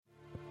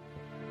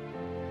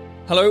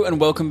Hello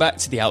and welcome back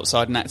to the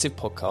Outside and Active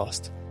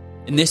podcast.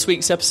 In this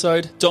week's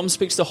episode, Dom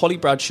speaks to Holly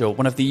Bradshaw,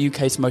 one of the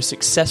UK's most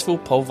successful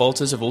pole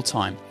vaulters of all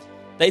time.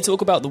 They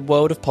talk about the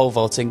world of pole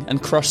vaulting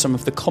and crush some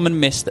of the common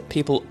myths that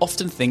people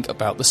often think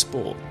about the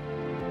sport.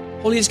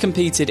 Holly has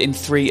competed in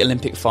 3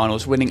 Olympic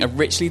finals, winning a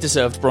richly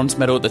deserved bronze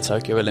medal at the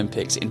Tokyo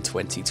Olympics in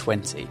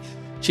 2020.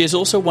 She has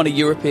also won a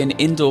European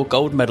indoor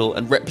gold medal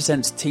and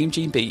represents Team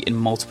GB in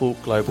multiple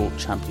global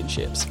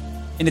championships.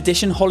 In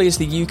addition, Holly is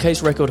the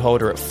UK's record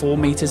holder at 4.90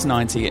 metres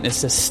and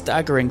is a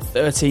staggering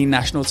 13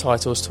 national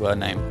titles to her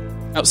name.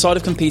 Outside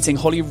of competing,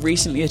 Holly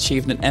recently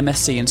achieved an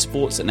MSc in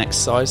Sports and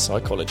Exercise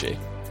Psychology.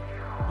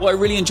 What I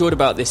really enjoyed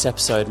about this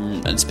episode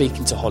and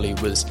speaking to Holly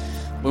was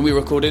when we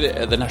recorded it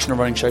at the National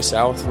Running Show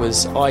South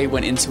was I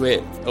went into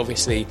it,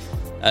 obviously,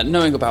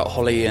 knowing about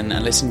Holly and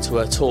listening to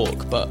her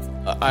talk, but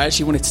I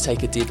actually wanted to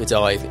take a deeper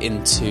dive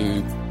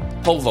into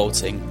pole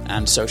vaulting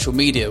and social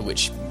media,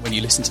 which when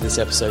you listen to this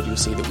episode, you'll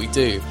see that we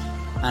do.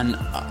 And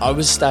I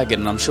was staggered,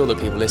 and I'm sure that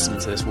people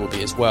listening to this will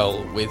be as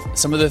well, with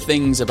some of the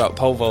things about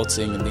pole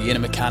vaulting and the inner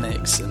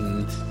mechanics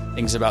and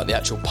things about the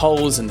actual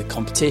poles and the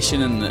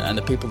competition and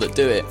the people that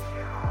do it.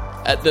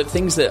 The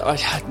things that I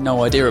had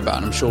no idea about,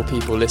 and I'm sure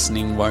people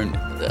listening won't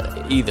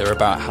either,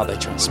 about how they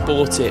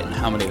transport it and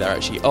how many there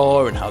actually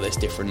are and how there's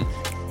different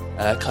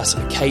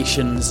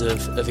classifications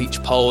of each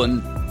pole.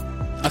 And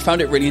I found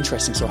it really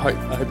interesting, so I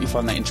hope you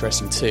find that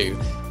interesting too.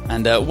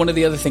 And one of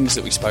the other things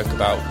that we spoke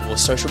about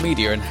was social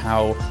media and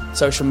how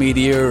social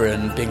media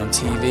and being on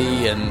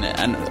TV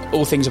and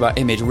all things about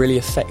image really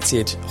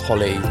affected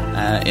Holly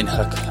in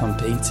her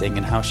competing,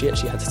 and how she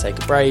actually had to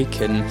take a break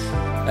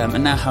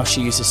and now how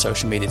she uses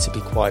social media to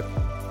be quite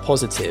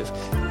positive.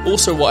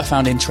 Also, what I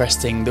found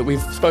interesting that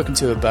we've spoken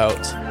to about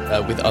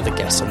with other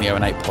guests on the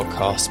O&8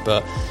 podcast,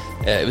 but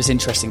it was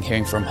interesting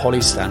hearing from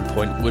Holly's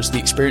standpoint, was the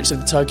experience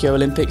of the Tokyo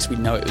Olympics. We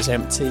know it was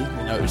empty,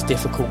 we know it was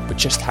difficult, but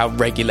just how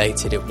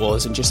regulated it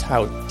was and just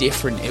how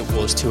different it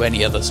was to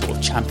any other sort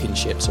of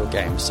championships or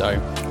games. So,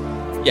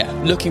 yeah,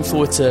 looking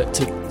forward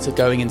to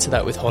going into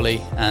that with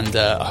Holly, and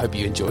I hope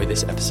you enjoy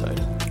this episode.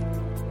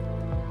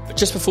 But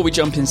just before we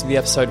jump into the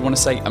episode, I want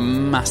to say a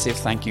massive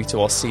thank you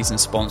to our season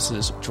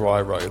sponsors, Dry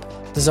Robe.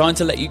 Designed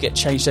to let you get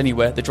changed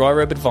anywhere, the Dry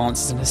Robe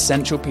Advance is an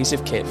essential piece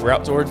of kit for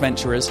outdoor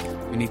adventurers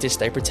who need to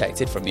stay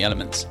protected from the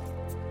elements.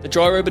 The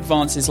Dry Robe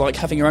Advance is like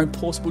having your own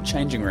portable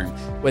changing room,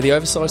 where the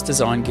oversized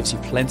design gives you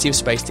plenty of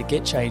space to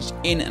get changed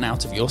in and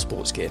out of your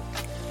sports gear.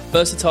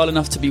 Versatile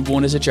enough to be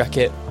worn as a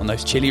jacket on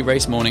those chilly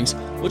race mornings,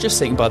 or just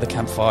sitting by the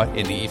campfire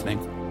in the evening.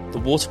 The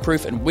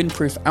waterproof and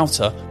windproof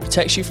outer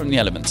protects you from the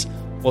elements,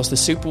 whilst the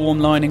super warm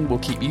lining will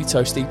keep you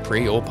toasty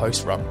pre or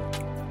post run.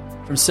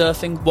 From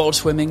surfing, wild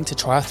swimming to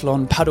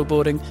triathlon,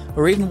 paddleboarding,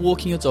 or even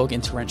walking your dog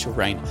in torrential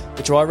rain,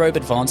 the Dry Robe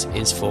Advance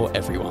is for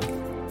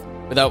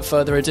everyone. Without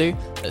further ado,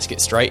 let's get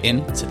straight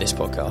into this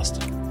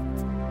podcast.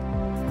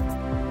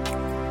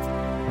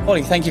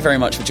 Holly, thank you very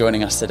much for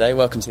joining us today.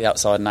 Welcome to the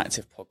Outside and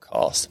Active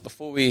podcast.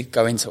 Before we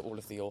go into all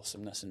of the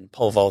awesomeness and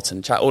pole vault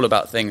and chat all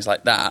about things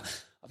like that,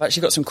 I've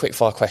actually got some quick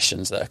fire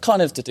questions that are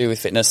kind of to do with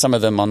fitness. Some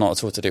of them are not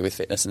at all to do with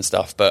fitness and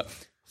stuff, but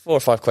 4 or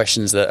 5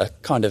 questions that are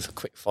kind of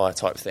quick fire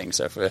type things.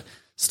 So if we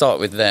start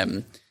with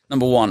them.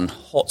 Number 1,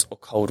 hot or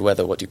cold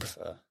weather, what do you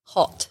prefer?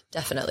 Hot,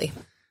 definitely.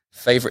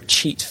 Favourite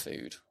cheat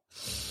food?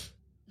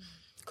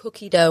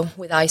 Cookie dough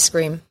with ice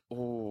cream.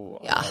 Ooh,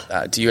 yeah. I like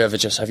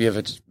that. Have you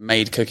ever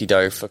made cookie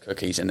dough for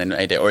cookies and then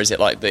made it, or is it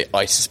like the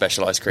ice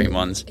special ice cream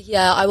ones?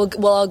 Yeah, I will.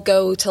 Well, I'll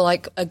go to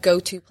like a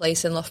go-to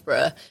place in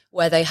Loughborough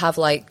where they have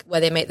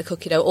where they make the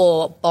cookie dough,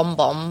 or Bom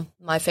Bom,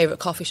 my favourite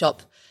coffee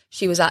shop.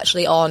 She was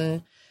actually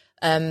on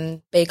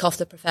Bake Off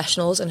the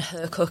Professionals, and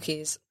her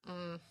cookies,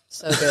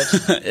 so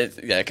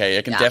good. Yeah, okay,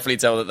 I can definitely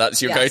tell that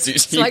that's your go-to.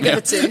 So I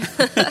go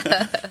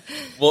to.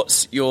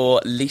 What's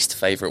your least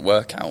favourite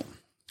workout?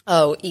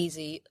 Oh,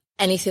 easy.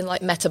 Anything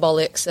like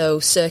metabolic, so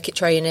circuit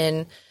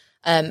training,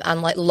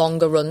 and like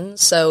longer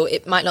runs. So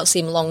it might not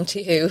seem long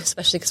to you,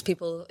 especially because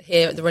people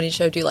here at the running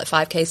show do like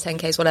 5Ks,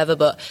 10Ks, whatever,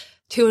 but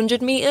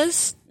 200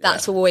 metres,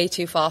 that's way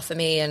too far for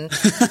me. And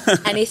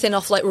anything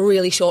off like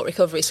really short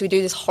recovery. So we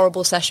do this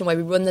horrible session where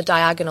we run the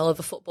diagonal of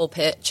a football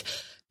pitch,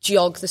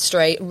 jog the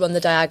straight, run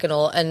the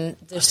diagonal, and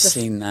there's I've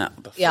seen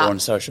that before on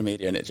social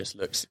media, and it just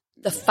looks...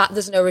 The fact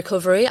there's no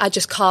recovery, I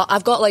just can't.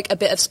 I've got like a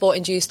bit of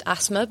sport-induced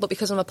asthma, but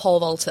because I'm a pole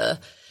vaulter,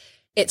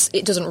 it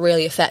doesn't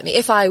really affect me.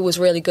 If I was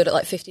really good at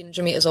like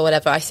 1,500 metres or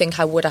whatever, I think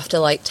I would have to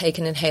like take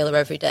an inhaler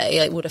every day.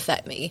 It would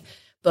affect me.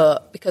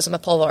 But because I'm a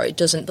pole vaulter, it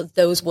doesn't. But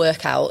those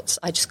workouts,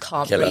 I just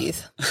can't breathe.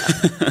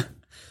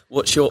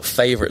 What's your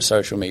favourite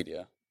social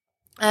media?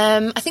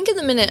 I think at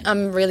the minute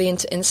I'm really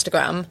into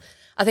Instagram.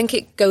 I think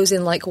it goes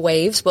in like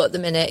waves, but at the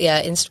minute,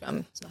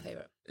 Instagram is my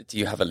favourite. Do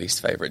you have a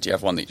least favourite? Do you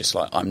have one that you're just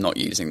like, I'm not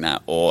using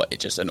that, or it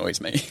just annoys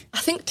me? I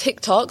think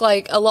TikTok,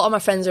 like a lot of my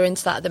friends are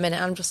into that at the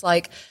minute. I'm just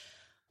like,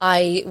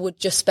 I would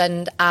just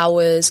spend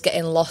hours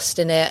getting lost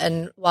in it.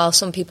 And while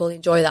some people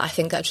enjoy that, I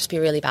think that'd just be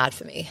really bad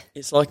for me.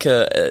 It's like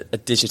a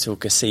digital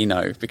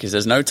casino because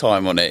there's no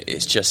time on it.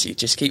 It's just, you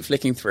just keep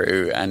flicking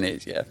through and you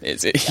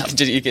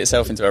get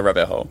yourself into a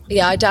rabbit hole.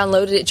 Yeah, I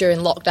downloaded it during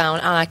lockdown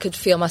and I could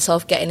feel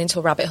myself getting into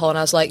a rabbit hole. And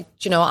I was like,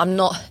 do you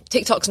know,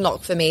 TikTok's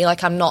not for me.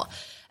 Like, I'm not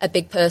a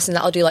big person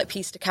that'll do like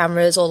piece to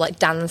cameras or like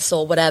dance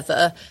or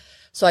whatever.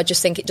 So I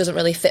just think it doesn't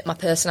really fit my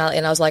personality.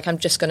 And I was like, I'm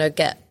just going to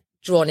get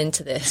drawn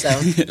into this, so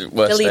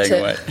delete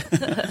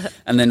it.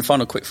 And then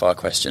final quickfire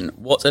question.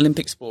 What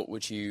Olympic sport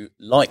would you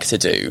like to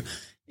do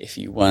if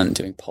you weren't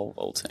doing pole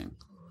vaulting?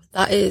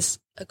 That is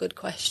a good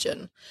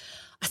question.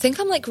 I think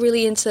I'm like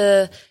really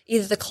into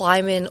either the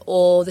climbing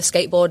or the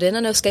skateboarding.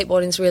 I know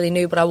skateboarding's really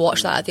new, but I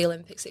watched that at the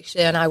Olympics this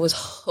year and I was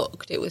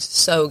hooked. It was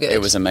so good.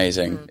 It was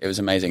amazing. It was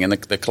amazing. And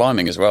the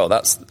climbing as well.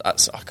 That's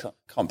I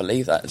can't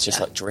believe that. It's just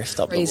like drift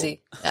up.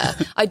 Crazy. Yeah.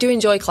 I do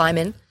enjoy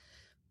climbing.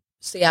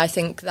 So yeah, I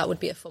think that would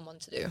be a fun one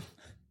to do.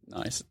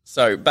 Nice.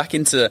 So back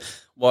into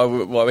why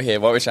we're here,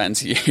 why we're chatting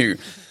to you.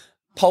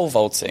 Pole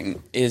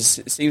vaulting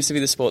seems to be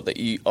the sport that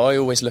I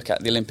always look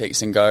at the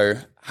Olympics and go,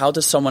 how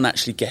does someone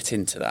actually get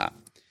into that?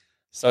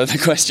 So the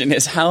question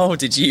is, how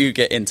did you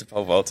get into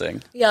pole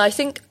vaulting? Yeah, I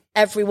think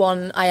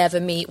everyone I ever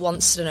meet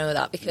wants to know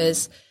that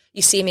because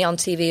you see me on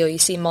TV or you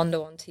see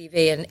Mondo on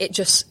TV and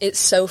it's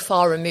so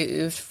far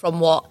removed from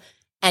what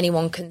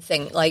anyone can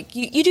think. Like,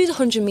 you do the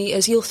 100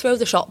 metres, you'll throw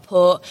the shot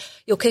put,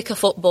 you'll kick a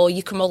football,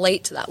 you can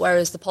relate to that,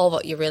 whereas the pole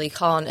vault, you really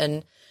can't.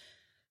 And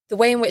the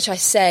way in which I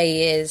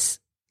say is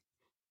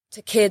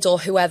to kids or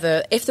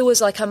whoever, if there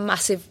was like a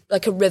massive,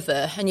 like a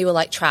river and you were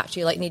like trapped,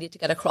 you like needed to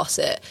get across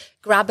it,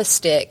 grab a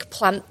stick,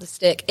 plant the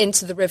stick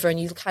into the river and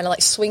you kind of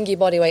like swing your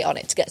body weight on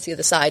it to get to the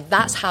other side.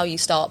 That's how you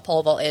start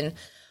pole vaulting.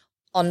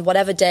 On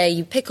whatever day,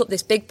 you pick up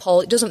this big pole,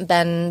 it doesn't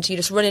bend, you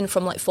just run in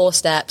from like 4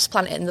 steps,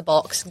 plant it in the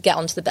box, get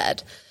onto the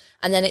bed.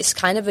 And then it's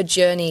kind of a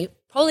journey,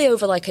 probably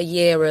over like a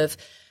year of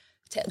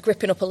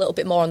gripping up a little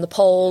bit more on the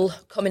pole,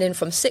 coming in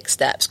from 6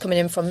 steps, coming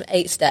in from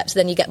 8 steps.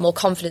 Then you get more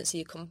confidence, so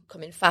you come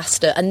in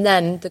faster. And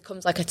then there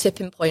comes like a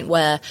tipping point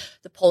where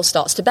the pole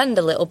starts to bend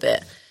a little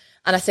bit.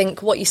 And I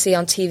think what you see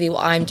on TV,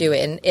 what I'm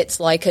doing, it's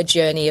like a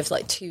journey of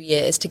like 2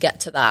 years to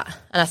get to that.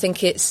 And I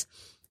think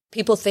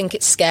people think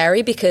it's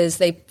scary because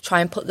they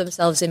try and put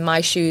themselves in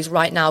my shoes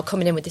right now,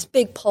 coming in with this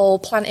big pole,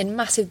 planting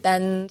massive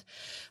bend.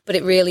 But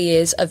it really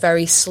is a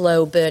very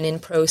slow burning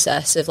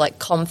process of like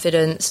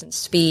confidence and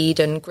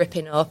speed and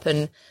gripping up.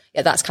 And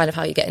yeah, that's kind of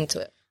how you get into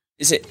it.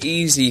 Is it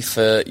easy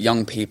for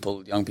young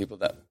people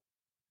that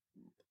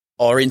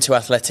are into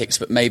athletics,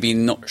 but maybe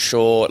not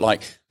sure,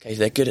 like, okay,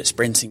 they're good at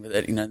sprinting, but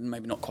they're,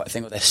 maybe not quite a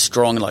thing, or they're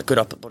strong, like good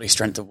upper body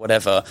strength or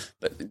whatever,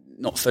 but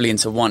not fully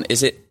into one.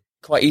 Is it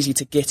quite easy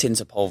to get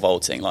into pole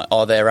vaulting? Like,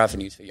 are there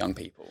avenues for young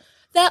people?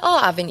 There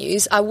are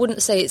avenues. I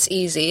wouldn't say it's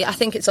easy. I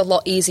think it's a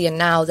lot easier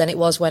now than it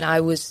was when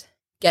I was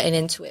getting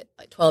into it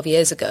like 12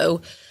 years ago.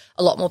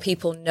 A lot more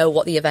people know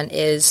what the event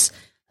is.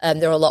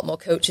 There are a lot more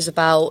coaches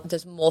about.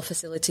 There's more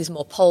facilities,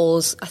 more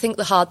poles. I think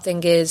the hard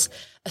thing is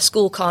a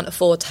school can't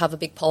afford to have a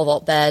big pole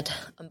vault bed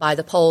and buy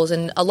the poles,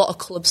 and a lot of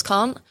clubs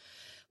can't.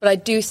 But I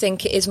do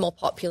think it is more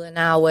popular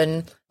now,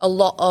 and a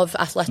lot of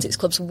athletics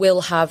clubs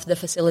will have the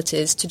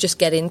facilities to just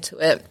get into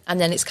it. And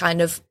then it's kind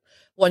of,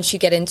 once you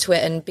get into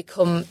it and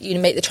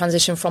make the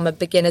transition from a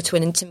beginner to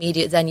an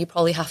intermediate, then you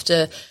probably have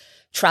to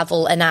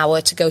travel an hour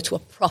to go to a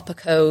proper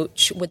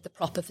coach with the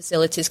proper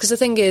facilities. Because the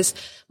thing is,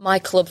 my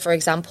club, for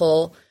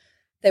example,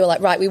 they were like,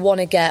 right, we want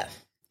to get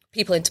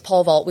people into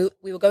pole vault.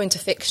 We were going to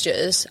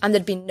fixtures and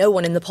there'd be no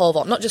one in the pole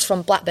vault, not just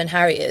from Blackburn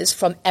Harriers,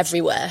 from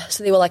everywhere.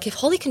 So they were like, if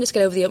Holly can just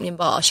get over the opening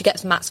bar, she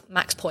gets max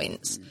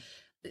points.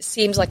 It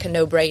seems like a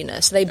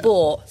no-brainer. So they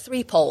bought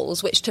 3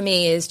 poles, which to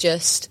me is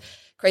just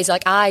crazy.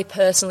 Like, I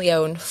personally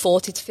own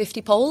 40 to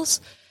 50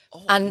 poles.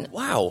 Oh, and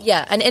wow.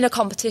 Yeah, and in a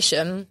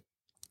competition,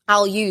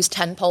 I'll use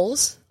 10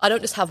 poles. I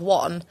don't just have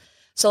one.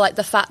 So like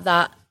the fact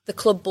that the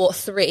club bought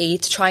 3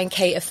 to try and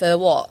cater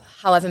for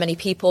however many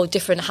people,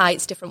 different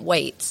heights, different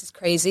weights, is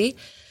crazy.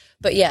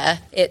 But yeah,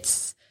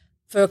 it's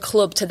for a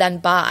club to then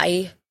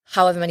buy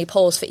however many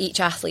poles for each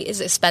athlete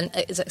is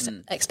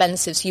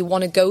expensive. So you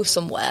want to go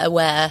somewhere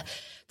where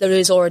there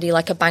is already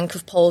like a bank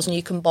of poles and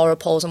you can borrow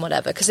poles and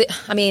whatever. Because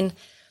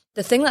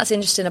the thing that's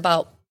interesting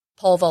about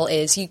pole vault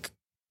is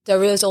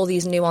there is all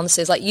these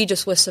nuances. Like, you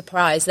just were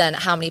surprised then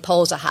at how many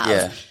poles I have.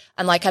 Yeah.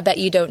 And like, I bet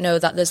you don't know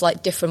that there's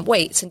like different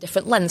weights and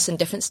different lengths and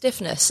different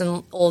stiffness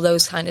and all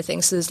those kind of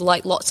things. So there's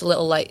like lots of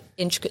little like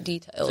intricate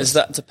details. Does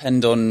that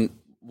depend on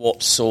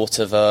what sort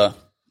of a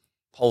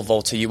pole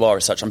vaulter you are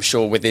as such? I'm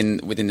sure within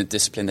the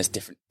discipline there's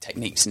different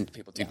techniques and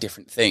people do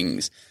different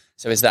things.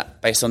 So is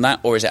that based on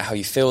that, or is it how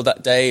you feel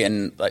that day?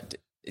 And like,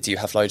 do you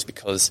have loads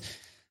because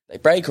they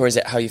break, or is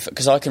it how you feel?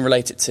 Because I can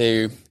relate it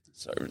to,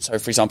 so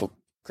for example,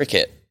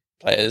 cricket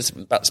players,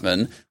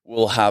 batsmen,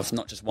 will have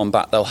not just one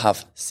bat, they'll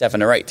have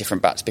 7 or 8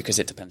 different bats because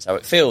it depends how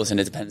it feels and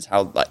it depends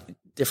how, like,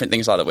 different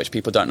things like that which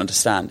people don't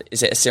understand.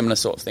 Is it a similar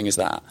sort of thing as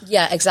that?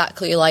 Yeah,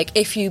 exactly. Like,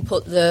 if you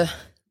put the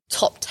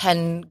top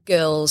 10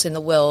 girls in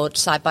the world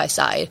side by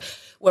side,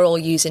 we're all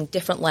using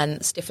different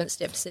lengths, different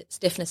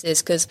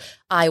stiffnesses, because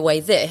I weigh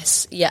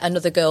this, yet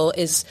another girl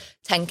is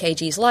 10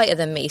 kgs lighter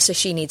than me, so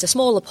she needs a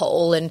smaller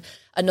pole, and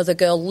another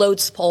girl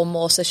loads the pole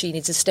more, so she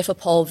needs a stiffer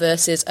pole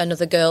versus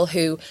another girl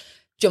who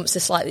jumps a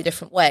slightly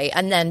different way.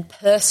 And then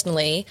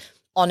personally,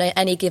 on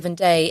any given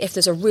day, if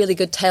there's a really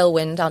good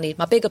tailwind, I'll need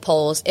my bigger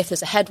poles. If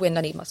there's a headwind,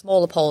 I need my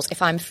smaller poles.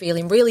 If I'm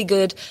feeling really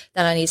good,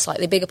 then I need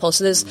slightly bigger poles.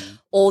 So there's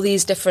all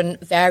these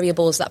different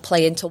variables that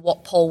play into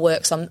what pole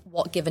works on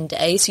what given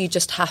day. So you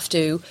just have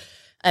to,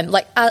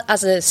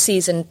 as a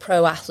seasoned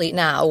pro athlete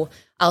now,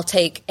 I'll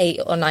take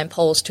 8 or 9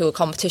 poles to a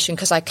competition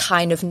because I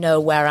kind of know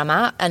where I'm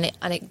at, and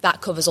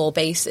that covers all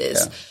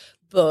bases. Yeah.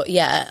 But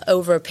yeah,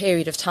 over a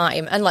period of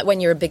time, and like when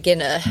you're a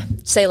beginner,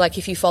 say like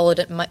if you followed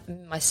it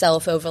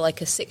myself over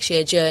like a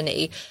 6-year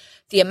journey,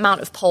 the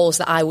amount of poles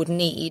that I would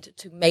need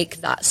to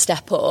make that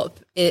step up,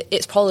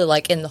 it's probably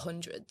like in the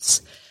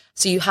hundreds.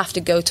 So you have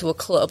to go to a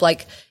club.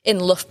 Like in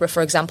Loughborough,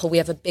 for example, we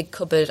have a big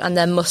cupboard, and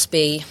there must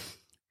be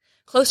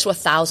close to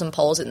 1,000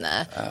 poles in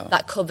there. Wow.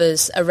 That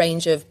covers a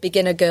range of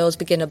beginner girls,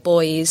 beginner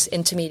boys,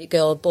 intermediate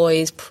girl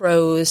boys,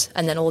 pros,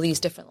 and then all these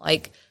different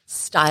like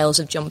styles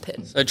of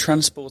jumping. So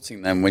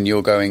transporting them when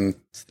you're going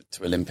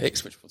to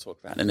Olympics, which we'll talk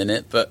about in a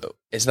minute, but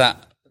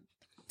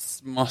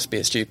must be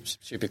a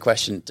stupid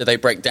question. Do they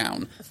break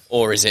down,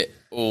 or is it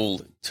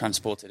all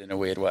transported in a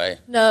weird way?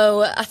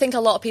 No, I think a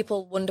lot of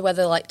people wonder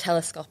whether like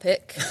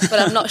telescopic, but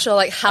I'm not sure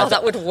like how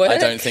that would work. I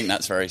don't think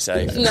that's very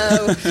safe.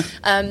 No,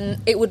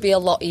 it would be a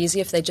lot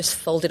easier if they just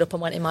folded up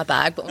and went in my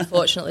bag, but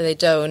unfortunately they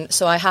don't.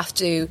 So I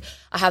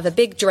have a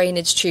big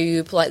drainage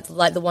tube like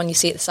the one you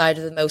see at the side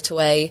of the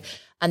motorway,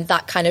 and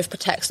that kind of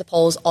protects the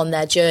poles on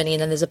their journey.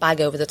 And then there's a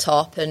bag over the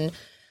top, and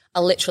I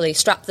literally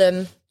strap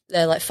them.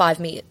 They're like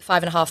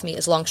 5.5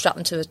 meters long, strap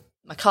them to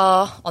my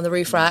car on the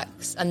roof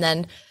racks. And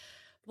then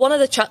one of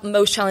the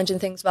most challenging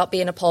things about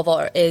being a pole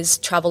vaulter is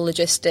travel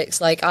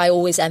logistics. Like I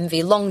always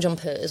envy long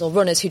jumpers or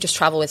runners who just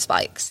travel with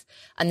spikes.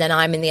 And then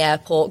I'm in the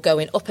airport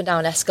going up and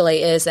down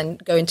escalators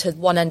and going to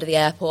one end of the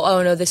airport.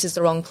 Oh no, this is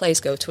the wrong place.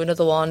 Go to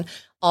another one.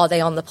 Are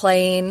they on the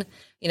plane?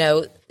 You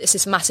know, it's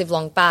this massive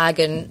long bag,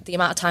 and the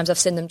amount of times I've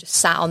seen them just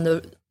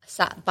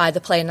sat by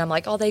the plane, and I'm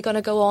like, are they going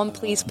to go on?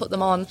 Please put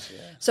them on.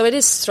 Yeah. So it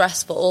is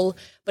stressful,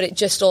 but it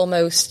just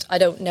almost, I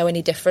don't know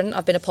any different.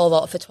 I've been a pole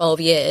vaulter for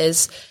 12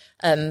 years,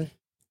 and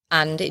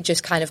it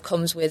just kind of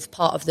comes with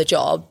part of the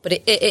job. But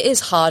it is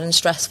hard and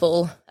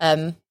stressful.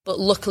 But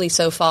luckily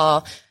so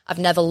far, I've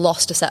never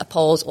lost a set of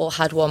poles or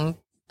had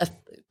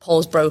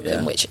poles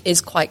broken, which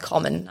is quite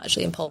common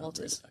actually in pole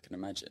vaulters. I can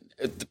imagine.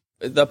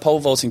 The pole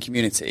vaulting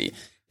community,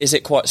 is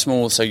it quite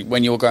small? So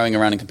when you're going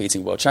around and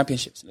competing World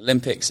Championships and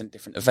Olympics and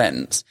different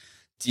events,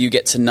 do you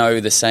get to know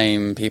the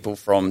same people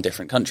from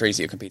different countries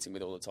that you're competing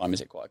with all the time?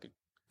 Is it quite a good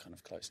kind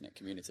of close-knit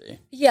community?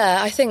 Yeah,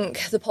 I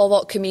think the pole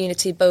vault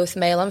community, both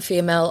male and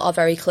female, are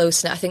very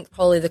close-knit. I think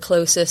probably the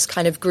closest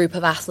kind of group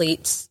of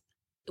athletes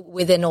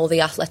within all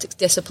the athletics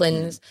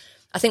disciplines.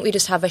 I think we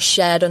just have a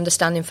shared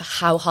understanding for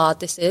how hard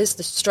this is,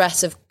 the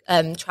stress of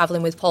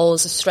travelling with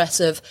poles, the stress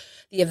of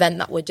the event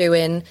that we're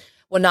doing.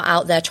 We're not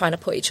out there trying to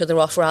put each other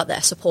off. We're out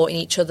there supporting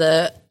each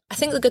other. I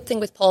think the good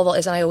thing with pole vault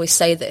is, and I always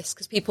say this,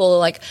 because people are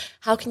like,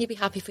 how can you be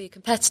happy for your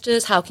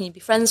competitors? How can you be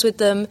friends with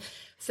them?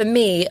 For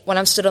me, when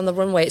I'm stood on the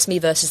runway, it's me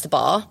versus the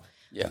bar.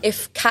 Yeah.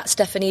 If Kat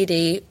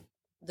Stefanidi,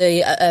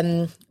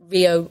 the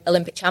Rio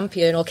Olympic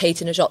champion, or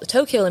Katie Najot, the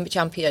Tokyo Olympic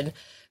champion,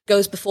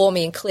 goes before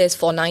me and clears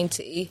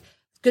 490,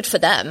 good for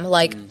them.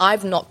 Like, I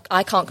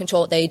can't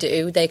control what they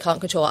do. They can't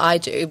control what I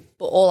do.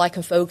 But all I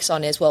can focus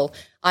on is, well,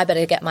 I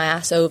better get my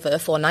ass over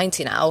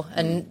 490 now.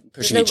 And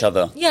pushing each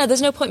other. Yeah,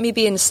 there's no point me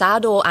being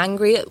sad or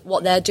angry at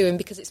what they're doing,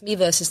 because it's me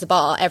versus the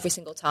bar every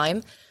single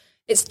time.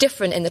 It's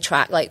different in the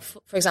track. Like,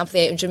 for example, the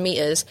 800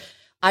 meters,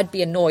 I'd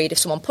be annoyed if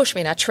someone pushed me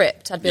and I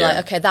tripped. I'd be like,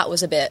 okay, that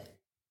was a bit...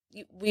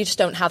 We just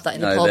don't have that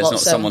in the pole vault. There's not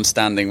someone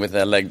standing with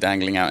their leg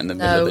dangling out in the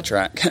middle of the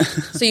track.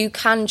 So you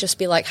can just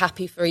be like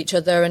happy for each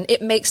other, and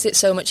it makes it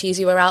so much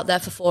easier. We're out there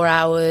for 4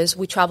 hours.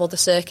 We travel the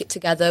circuit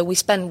together. We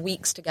spend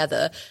weeks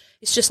together.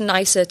 It's just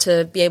nicer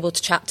to be able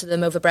to chat to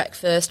them over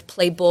breakfast,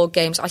 play board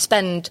games.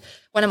 When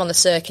I'm on the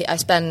circuit, I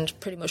spend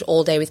pretty much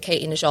all day with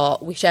Katie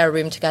Najot. We share a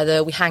room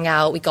together. We hang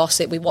out. We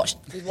gossip. We watch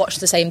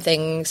the same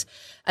things,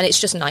 and it's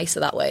just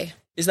nicer that way.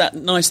 Is that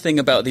nice thing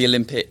about the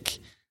Olympic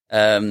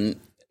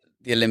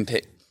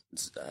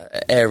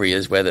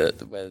areas where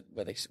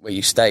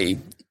you stay?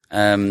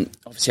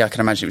 Obviously, I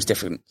can imagine it was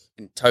different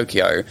in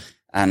Tokyo,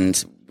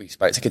 and we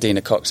spoke to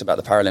Kadina Cox about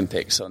the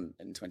Paralympics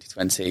in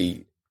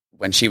 2020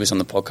 when she was on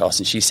the podcast,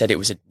 and she said it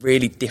was a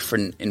really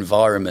different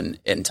environment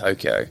in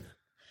Tokyo.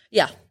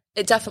 Yeah,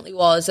 it definitely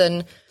was,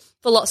 and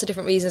for lots of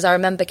different reasons. I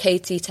remember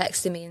Katie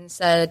texted me and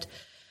said,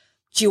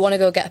 do you want to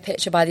go get a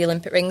picture by the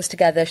Olympic rings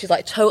together? She's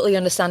like, totally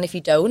understand if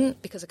you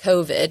don't because of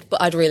COVID,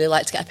 but I'd really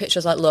like to get a picture. I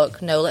was like,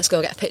 look, no, let's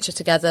go get a picture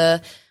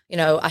together. You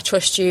know, I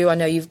trust you. I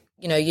know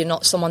you're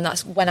not someone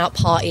that's went out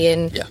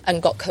partying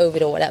and got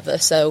COVID or whatever.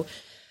 So,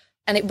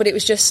 but it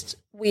was just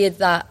weird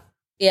that,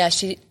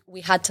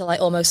 we had to like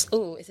almost,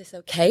 oh, is this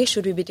okay?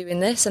 Should we be doing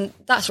this? And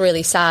that's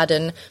really sad.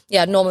 And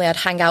yeah, normally I'd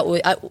hang out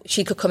with,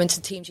 she could come into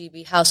the Team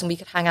GB house and we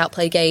could hang out,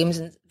 play games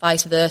and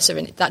vice versa.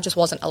 And that just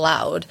wasn't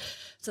allowed.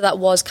 So that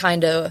was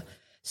kind of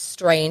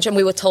strange. And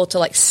we were told to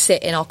like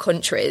sit in our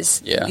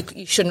countries. Yeah.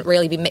 You shouldn't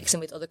really be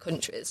mixing with other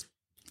countries,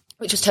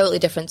 which is totally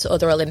different to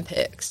other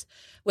Olympics,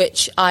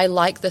 which I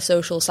like the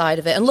social side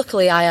of it. And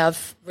luckily I'm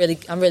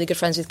really good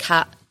friends with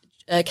Kat,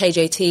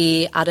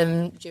 KJT,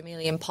 Adam,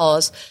 Jamili and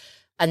Poz,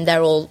 and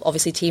they're all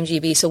obviously Team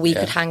GB, so we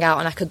could hang out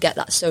and I could get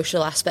that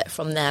social aspect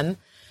from them.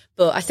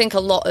 But I think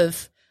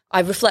I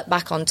reflect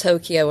back on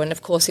Tokyo, and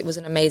of course it was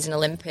an amazing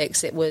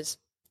Olympics.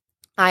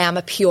 I am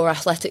a pure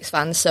athletics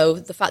fan, so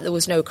the fact there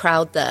was no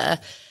crowd there,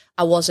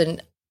 I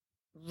wasn't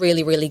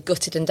really, really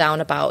gutted and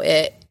down about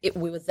it.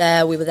 We were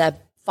there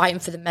fighting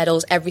for the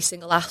medals, every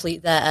single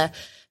athlete there.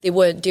 They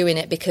weren't doing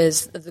it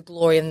because of the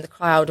glory and the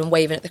crowd and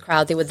waving at the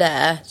crowd. They were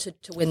there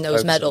to win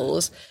those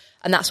medals.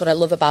 And that's what I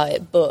love about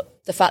it.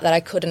 But the fact that I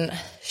couldn't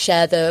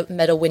share the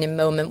medal winning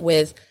moment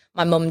with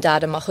my mum,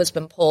 dad and my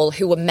husband, Paul,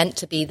 who were meant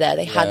to be there.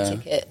 They had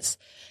tickets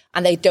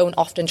and they don't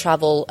often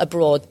travel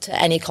abroad to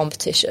any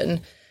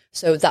competition.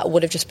 So that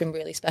would have just been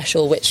really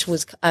special, which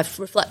was, I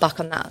reflect back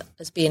on that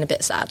as being a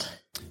bit sad.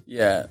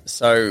 Yeah.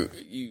 So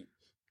you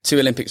 2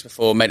 Olympics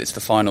before, made it to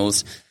the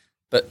finals,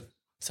 but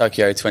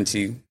Tokyo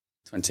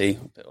 2020,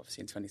 but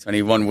obviously in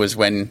 2021 was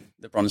when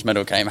the bronze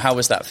medal came. How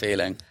was that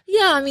feeling?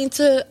 Yeah, I mean,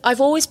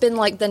 I've always been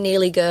like the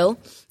nearly girl.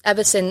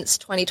 Ever since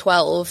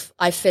 2012,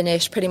 I've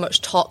finished pretty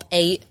much top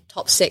 8,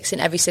 top 6 in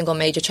every single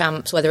major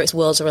champs, whether it's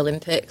Worlds or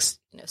Olympics.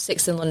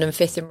 6th in London,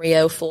 5th in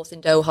Rio, 4th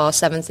in Doha,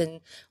 7th in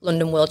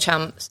London World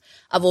Champs.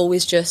 I've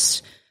always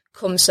just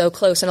come so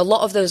close. And a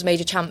lot of those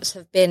major champs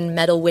have been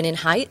medal winning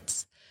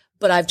heights,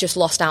 but I've just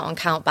lost out on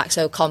countback.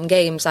 So Com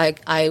Games, I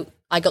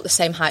got the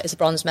same height as a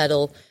bronze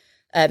medal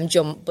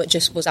jump, but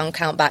just was on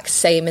countback.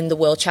 Same in the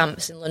World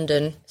Champs in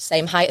London,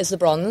 same height as the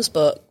bronze,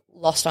 but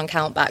lost on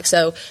countback.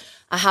 So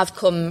I have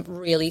come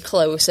really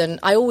close, and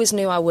I always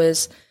knew I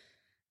was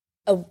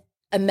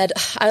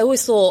I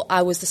always thought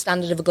I was the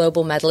standard of a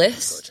global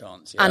medalist. Got a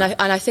chance, yeah.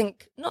 And I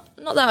think not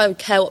that I would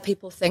care what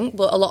people think,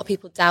 but a lot of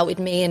people doubted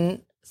me,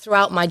 and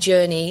throughout my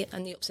journey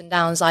and the ups and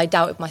downs, I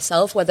doubted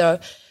myself whether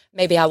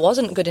maybe I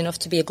wasn't good enough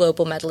to be a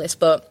global medalist,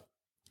 but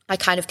I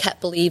kind of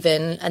kept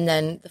believing. And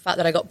then the fact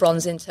that I got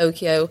bronze in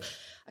Tokyo,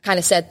 I kind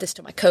of said this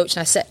to my coach,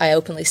 and I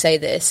openly say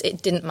this,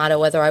 it didn't matter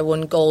whether I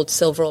won gold,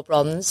 silver or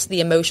bronze.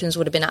 The emotions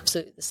would have been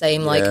absolutely the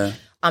same. Like,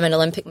 I'm an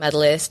Olympic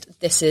medalist.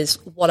 This is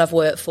what I've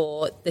worked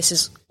for. This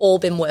has all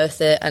been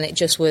worth it. And it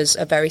just was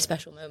a very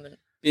special moment.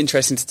 Be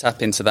interesting to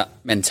tap into that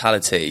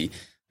mentality,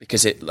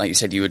 because it, like you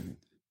said, you were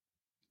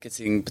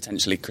getting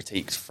potentially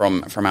critiqued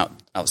from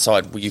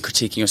outside. Were you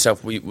critiquing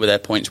yourself? Were there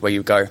points where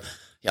you go,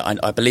 yeah,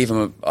 I believe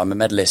I'm a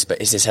medalist,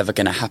 but is this ever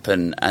going to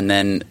happen? And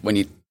then when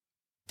you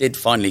did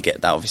finally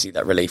get that, obviously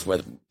that relief,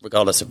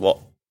 regardless of what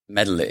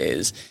medal it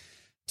is,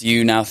 do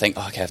you now think,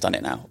 oh, okay, I've done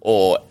it now?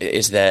 Or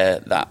is there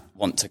that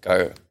want to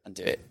go and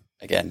do it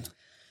again?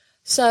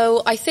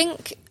 So I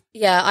think,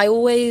 I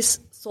always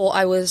thought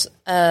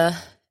I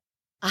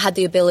had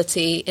the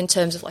ability in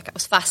terms of, like, I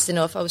was fast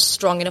enough, I was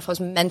strong enough, I was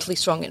mentally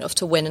strong enough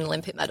to win an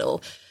Olympic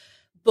medal.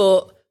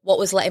 But what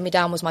was letting me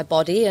down was my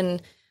body.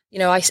 And,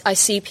 I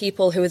see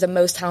people who are the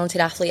most talented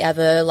athlete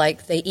ever,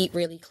 like, they eat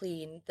really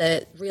clean,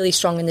 they're really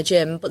strong in the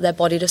gym, but their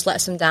body just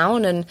lets them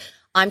down. And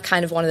I'm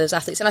kind of one of those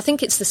athletes. And I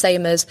think it's the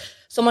same as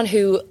someone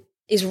who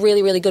is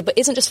really, really good, but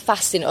isn't just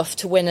fast enough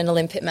to win an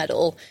Olympic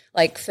medal.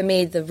 Like, for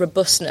me, the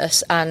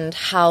robustness and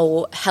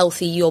how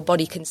healthy your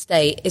body can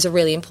stay is a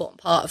really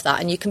important part of that.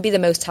 And you can be the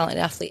most talented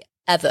athlete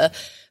ever,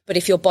 but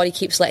if your body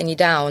keeps letting you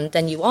down,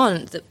 then you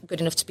aren't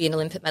good enough to be an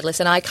Olympic medalist.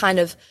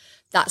 And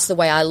that's the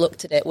way I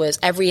looked at it, was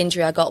every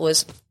injury I got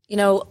was,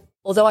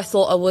 although I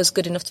thought I was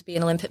good enough to be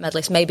an Olympic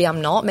medalist, maybe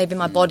I'm not. Maybe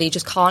my body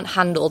just can't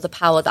handle the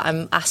power that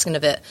I'm asking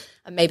of it,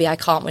 and maybe I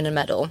can't win a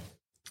medal.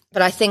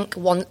 But I think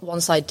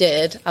once I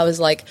did, I was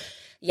like,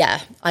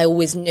 I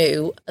always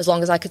knew as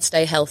long as I could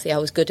stay healthy, I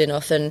was good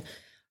enough. And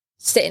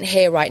sitting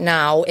here right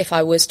now, if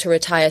I was to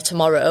retire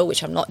tomorrow,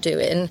 which I'm not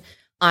doing,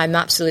 I'm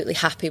absolutely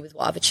happy with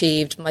what I've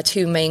achieved. My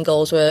 2 main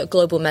goals were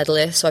global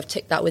medalist, so I've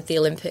ticked that with the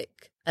Olympic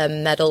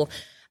medal.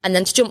 And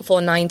then to jump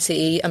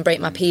 490 and break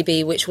my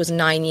PB, which was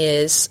 9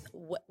 years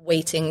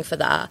waiting for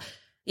that.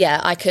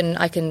 I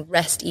can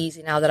rest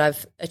easy now that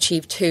I've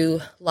achieved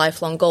 2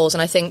 lifelong goals.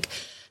 And I think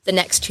the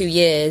next 2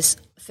 years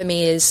for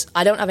me is,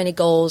 I don't have any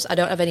goals, I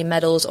don't have any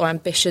medals or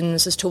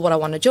ambitions as to what I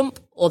want to jump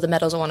or the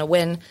medals I want to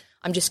win.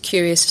 I'm just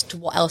curious as to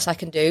what else I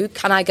can do.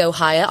 Can I go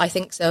higher? I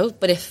think so.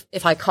 But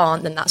if I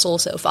can't, then that's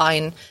also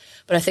fine.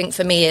 But I think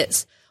for me,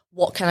 it's,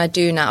 what can I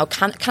do now?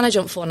 Can I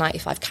jump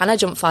 495? Can I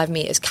jump 5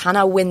 meters? Can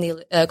I win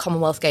the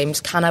Commonwealth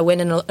Games? Can I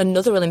win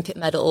another Olympic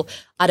medal?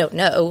 I don't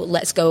know.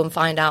 Let's go and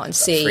find out and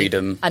see.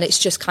 Freedom. And it's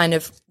just kind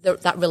of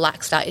that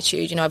relaxed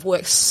attitude. I've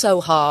worked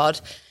so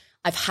hard.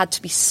 I've had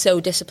to be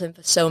so disciplined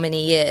for so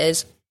many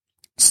years,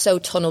 so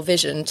tunnel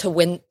vision to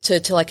win,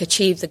 to like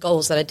achieve the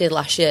goals that I did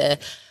last year.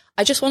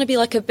 I just want to be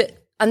like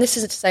and this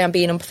isn't to say I'm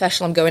being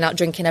unprofessional, I'm going out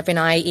drinking every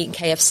night, eating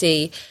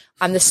KFC.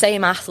 I'm the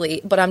same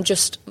athlete, but I'm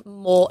just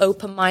more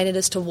open-minded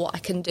as to what I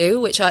can do,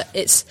 which I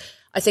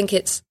think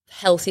it's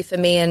healthy for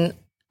me, and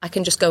I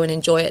can just go and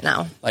enjoy it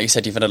now. Like you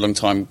said, you've had a long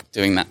time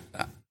doing that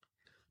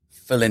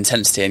full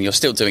intensity, and you're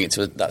still doing it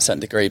to that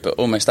certain degree, but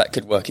almost that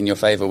could work in your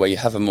favour where you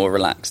have a more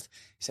relaxed.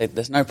 You say,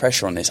 there's no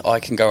pressure on this. I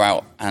can go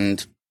out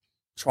and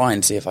try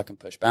and see if I can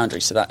push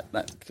boundaries. So that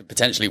could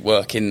potentially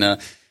work in the,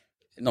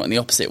 not in the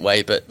opposite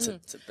way, but to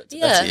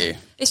better you.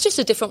 It's just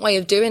a different way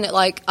of doing it.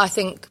 Like, I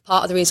think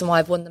part of the reason why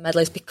I've won the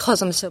medal is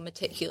because I'm so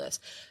meticulous.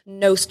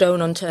 No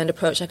stone unturned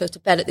approach. I go to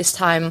bed at this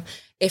time.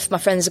 If my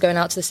friends are going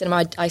out to the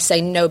cinema, I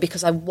say no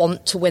because I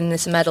want to win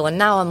this medal. And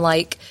now I'm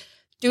like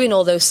doing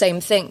all those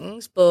same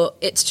things, but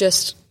it's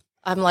just,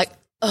 I'm like,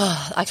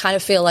 oh, I kind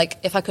of feel like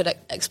if I could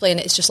explain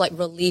it, it's just like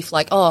relief,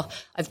 like, oh,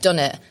 I've done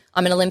it.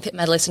 I'm an Olympic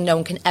medalist and no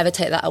one can ever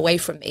take that away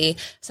from me.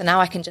 So now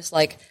I can just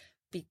like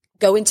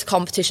go into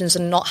competitions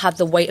and not have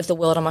the weight of the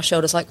world on my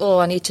shoulders, like, oh,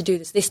 I need to do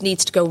this. This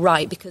needs to go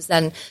right, because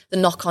then the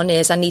knock-on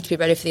is I need to be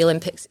ready for the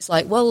Olympics. It's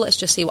like, well, let's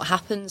just see what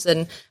happens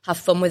and have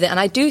fun with it. And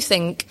I do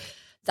think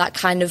that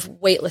kind of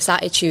weightless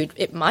attitude,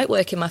 it might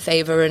work in my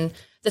favour. And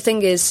the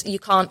thing is, you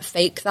can't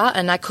fake that.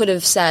 And I could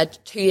have said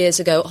 2 years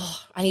ago,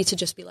 oh, I need to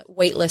just be like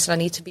weightless and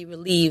I need to be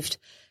relieved.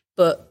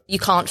 But you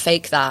can't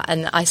fake that.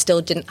 And I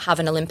still didn't have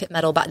an Olympic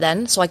medal back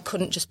then, so I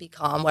couldn't just be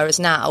calm. Whereas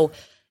now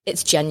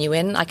it's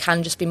genuine. I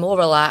can just be more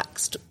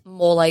relaxed,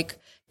 more like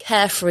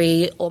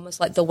carefree,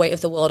 almost like the weight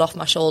of the world off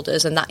my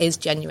shoulders. And that is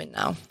genuine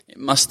now. It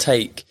must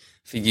take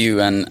for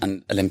you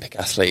and Olympic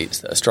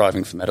athletes that are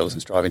striving for medals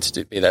and striving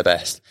to be their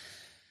best.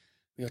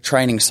 You're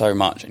training so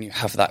much and you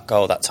have that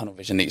goal, that tunnel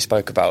vision that you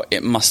spoke about.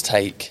 It must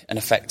take an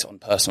effect on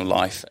personal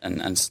life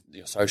and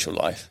your social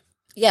life.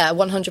 Yeah,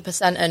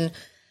 100%. And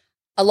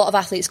a lot of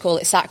athletes call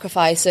it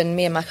sacrifice, and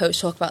me and my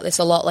coach talk about this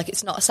a lot. Like,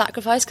 it's not a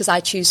sacrifice because I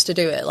choose to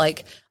do it.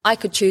 Like, I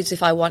could choose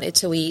if I wanted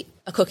to eat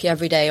a cookie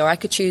every day, or I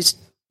could choose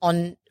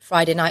on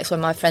Friday nights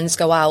when my friends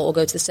go out or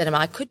go to the cinema,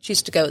 I could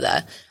choose to go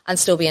there and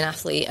still be an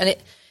athlete. And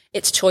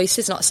it's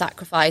choices, not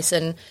sacrifice.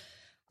 And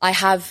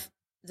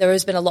there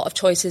has been a lot of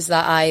choices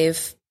that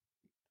I've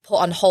put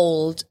on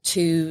hold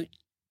to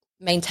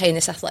maintain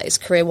this athletics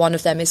career. One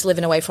of them is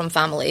living away from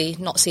family,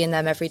 not seeing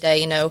them every day.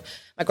 You know,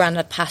 my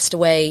granddad passed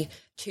away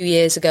 2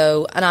 years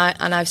ago, and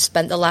I've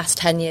spent the last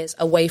 10 years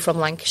away from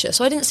Lancashire,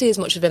 so I didn't see as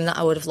much of him that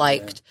I would have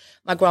liked.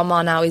 My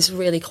grandma now is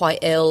really quite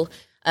ill,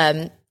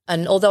 and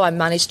although I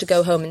managed to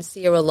go home and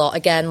see her a lot,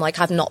 again, like,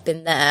 I've not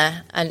been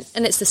there. And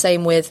it's the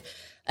same with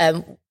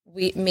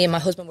me and my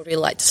husband would really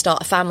like to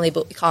start a family,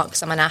 but we can't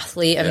because I'm an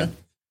athlete. And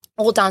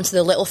all down to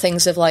the little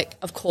things of, like,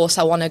 of course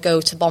I want to go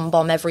to Bom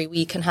Bom every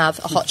week and have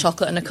a hot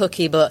chocolate and a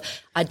cookie, but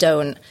I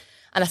don't.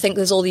 And I think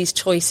there's all these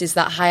choices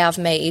that I have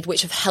made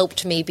which have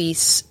helped me be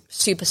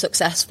super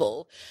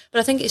successful. But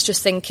I think it's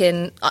just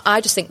thinking, I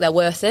just think they're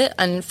worth it.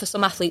 And for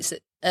some athletes,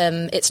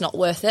 it's not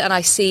worth it. And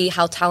I see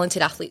how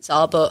talented athletes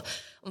are, but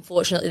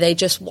unfortunately they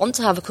just want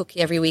to have a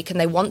cookie every week and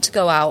they want to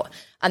go out.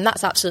 And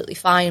that's absolutely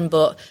fine.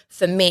 But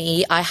for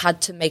me, I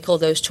had to make all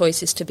those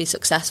choices to be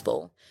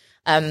successful.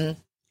 And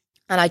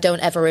I don't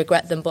ever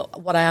regret them.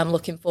 But what I am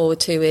looking forward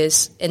to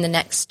is in the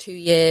next 2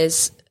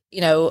 years, you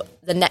know,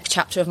 the next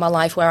chapter of my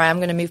life where I am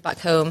going to move back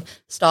home,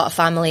 start a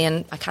family,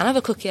 and I can have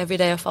a cookie every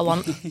day if I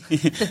want.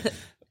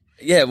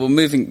 Yeah, well,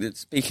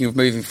 speaking of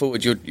moving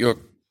forward, you're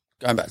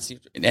going back to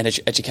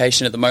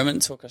education at the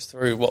moment. Talk us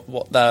through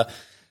what the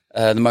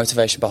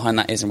motivation behind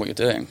that is and what you're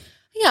doing.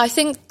 Yeah, I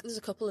think there's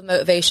a couple of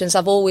motivations.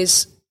 I've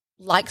always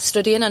liked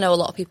studying. I know a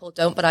lot of people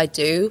don't, but I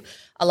do.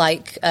 I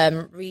like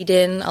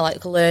reading. I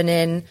like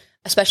learning,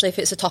 especially if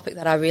it's a topic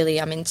that I really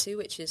am into,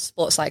 which is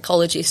sports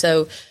psychology.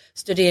 So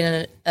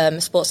studying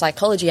sports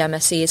psychology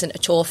MSc isn't a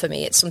chore for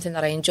me. It's something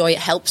that I enjoy. It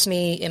helps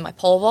me in my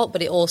pole vault,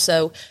 but it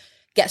also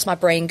gets my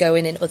brain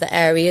going in other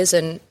areas,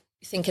 and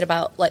thinking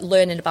about, like,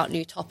 learning about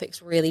new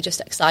topics really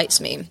just excites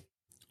me.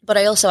 But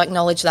I also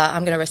acknowledge that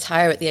I'm going to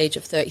retire at the age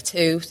of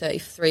 32,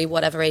 33,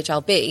 whatever age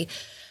I'll be.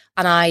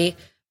 And I,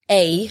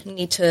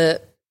 need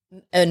to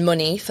earn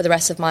money for the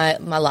rest of my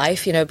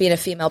life. You know, being a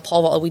female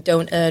pole vaulter, we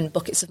don't earn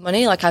buckets of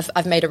money. Like,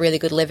 I've made a really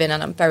good living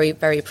and I'm very,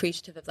 very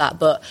appreciative of that.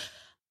 But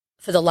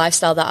for the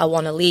lifestyle that I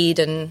want to lead,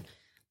 and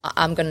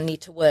I'm going to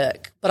need to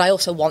work. But I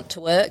also want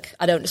to work.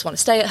 I don't just want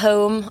to stay at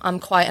home. I'm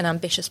quite an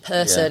ambitious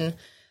person. Yeah.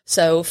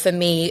 So for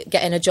me,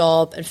 getting a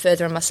job and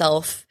furthering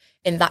myself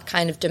in that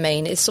kind of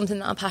domain is something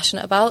that I'm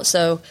passionate about.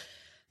 So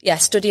yeah,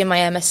 studying my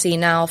MSc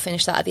now,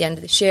 finish that at the end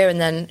of this year.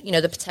 And then, you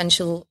know, the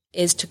potential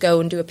is to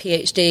go and do a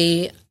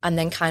PhD, and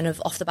then kind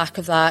of off the back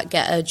of that,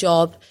 get a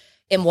job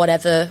in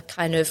whatever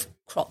kind of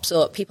crops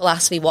up. People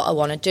ask me what I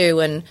want to do.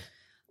 And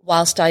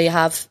whilst I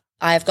have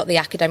got the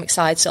academic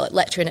side, so like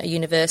lecturing at a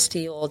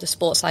university, or the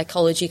sports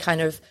psychology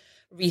kind of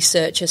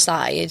researcher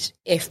side,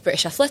 if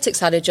British Athletics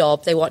had a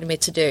job they wanted me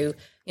to do,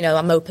 you know,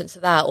 I'm open to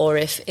that. Or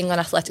if England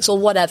Athletics or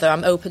whatever,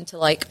 I'm open to,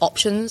 like,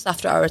 options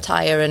after I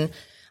retire. And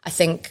I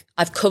think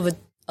I've covered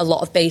a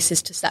lot of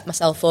bases to set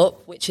myself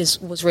up, which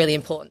was really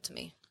important to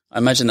me. I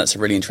imagine that's a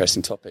really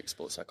interesting topic,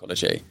 sports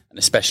psychology, and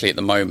especially at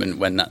the moment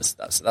when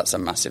that's a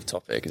massive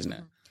topic, isn't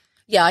it?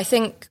 Yeah, I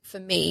think for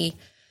me,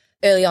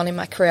 early on in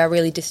my career, I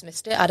really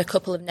dismissed it. I had a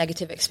couple of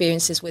negative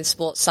experiences with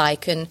sports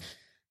psych, and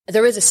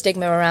there is a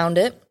stigma around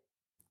it.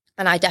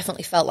 And I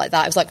definitely felt like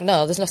that. I was like,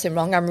 no, there's nothing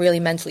wrong. I'm really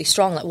mentally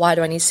strong. Like, why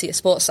do I need to see a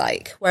sports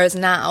psych? Whereas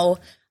now,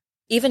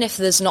 even if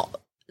there's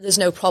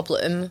no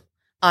problem,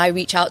 I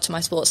reach out to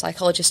my sports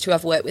psychologist who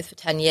I've worked with for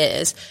 10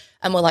 years,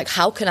 and we're like,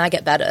 how can I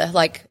get better?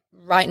 Like,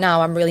 right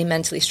now I'm really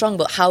mentally strong,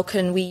 but how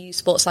can we use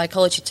sports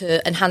psychology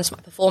to enhance my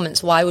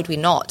performance? Why would we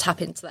not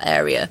tap into that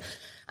area?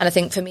 And I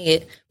think for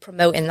me,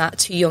 promoting that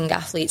to young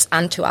athletes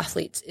and to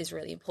athletes is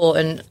really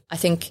important. I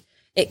think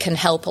it can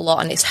help a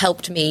lot, and it's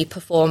helped me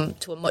perform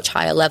to a much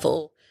higher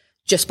level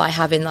just by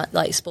having that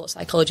like sports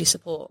psychology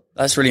support.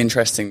 That's really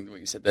interesting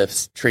what you said there,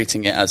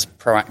 treating it as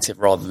proactive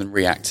rather than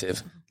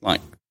reactive,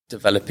 like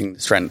developing the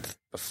strength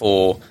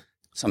before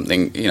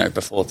something,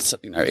 before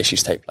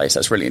issues take place.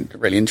 That's really,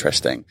 really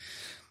interesting.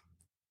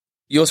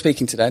 You're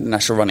speaking today at the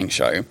National Running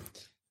Show.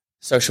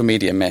 Social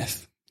media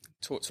myth.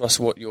 Talk to us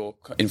what your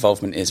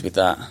involvement is with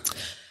that.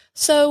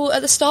 So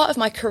at the start of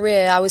my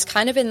career, I was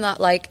kind of in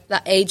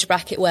that age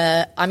bracket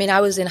where,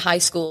 I was in high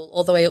school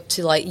all the way up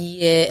to like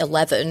year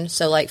 11.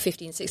 So like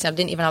 15, 16, I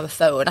didn't even have a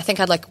phone. I think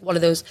I had like one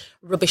of those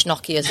rubbish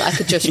Nokias that I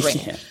could just ring.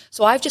 Yeah.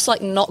 So I've just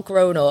like not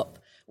grown up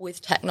with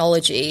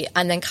technology,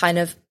 and then kind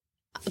of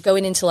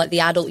going into like the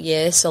adult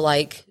years. So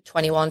like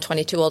 21,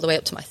 22, all the way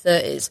up to my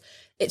 30s,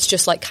 it's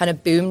just like kind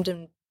of boomed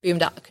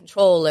out of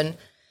control. And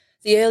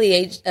the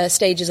early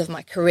stages of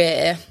my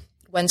career,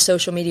 when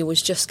social media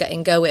was just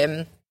getting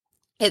going,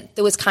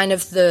 there was kind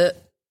of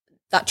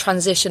that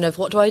transition of,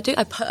 what do?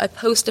 I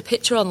post a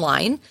picture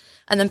online,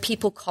 and then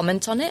people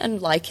comment on it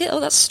and like it. Oh,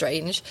 that's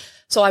strange.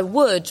 So I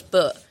would,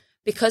 but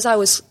because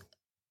I've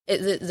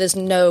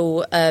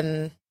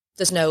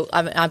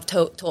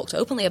talked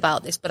openly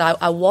about this, but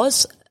I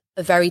was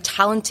a very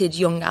talented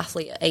young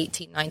athlete at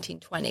 18, 19,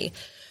 20.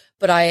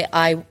 But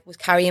I was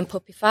carrying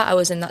puppy fat. I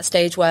was in that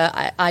stage where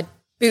I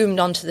boomed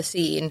onto the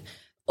scene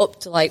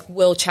up to like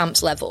world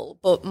champs level,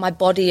 but my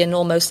body and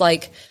almost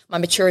like my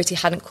maturity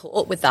hadn't caught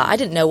up with that. I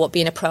didn't know what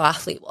being a pro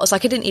athlete was.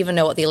 Like, I didn't even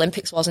know what the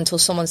Olympics was until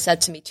someone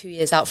said to me 2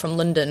 years out from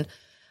London,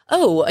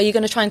 oh, are you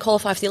going to try and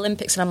qualify for the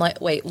Olympics? And I'm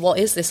like, wait, what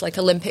is this, like,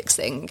 Olympics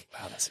thing?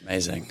 Wow, that's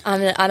amazing.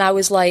 And I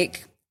was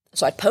like,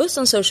 so I'd post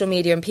on social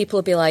media and people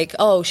would be like,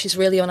 oh, she's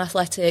really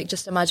unathletic.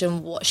 Just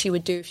imagine what she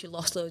would do if she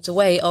lost loads of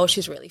weight. Oh,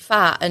 she's really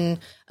fat. And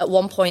at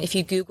one point, if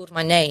you Googled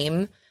my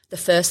name, the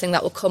first thing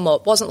that would come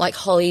up wasn't like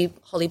Holly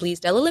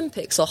Bleasdale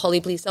Olympics or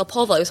Holly Bleasdale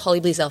pole vault. It was Holly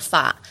Bleasdale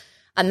fat.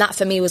 And that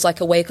for me was like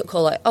a wake up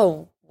call, like,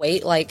 oh,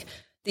 wait, like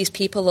these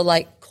people are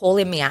like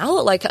calling me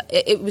out. Like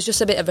it was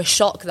just a bit of a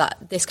shock that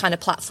this kind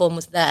of platform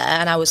was there.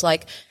 And I was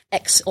like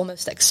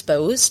almost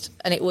exposed,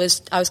 and I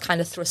was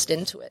kind of thrust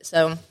into it.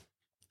 So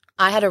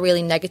I had a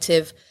really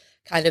negative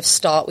kind of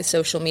start with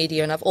social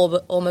media, and I've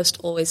almost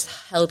always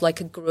held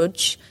like a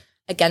grudge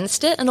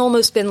against it and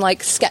almost been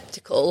like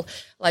skeptical,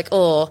 like,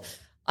 oh,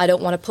 I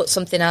don't want to put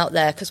something out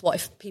there because what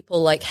if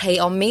people like hate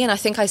on me? And I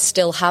think I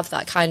still have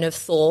that kind of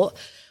thought.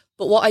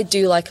 But what I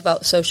do like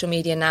about social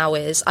media now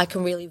is I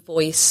can really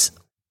voice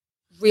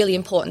really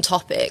important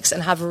topics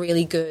and have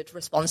really good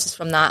responses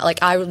from that.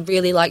 Like, I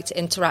really like to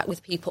interact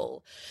with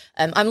people.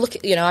 I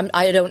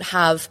don't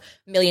have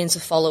millions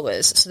of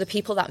followers. So the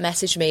people that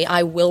message me,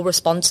 I will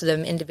respond to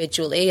them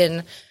individually.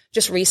 And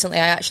just recently,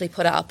 I actually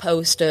put out a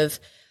post of,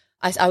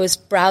 I was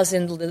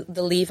browsing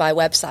the Levi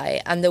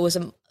website, and there was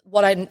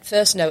what I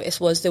first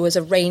noticed was there was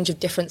a range of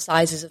different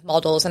sizes of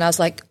models. And I was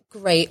like,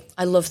 great,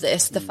 I love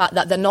this. The fact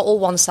that they're not all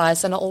one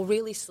size, they're not all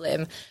really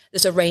slim.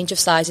 There's a range of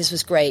sizes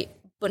was great.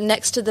 But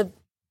next to the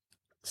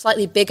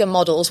slightly bigger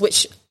models,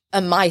 which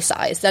are my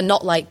size, they're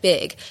not like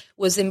big,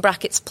 was in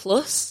brackets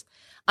plus.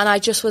 And I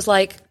just was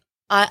like,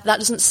 that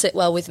doesn't sit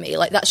well with me.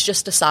 Like, that's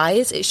just a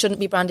size. It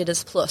shouldn't be branded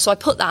as plus. So I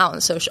put that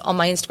out on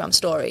my Instagram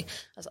story.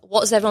 I was like,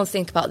 what does everyone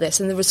think about this?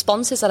 And the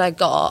responses that I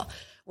got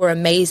were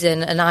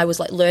amazing, and I was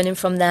like learning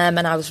from them,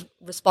 and I was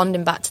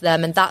responding back to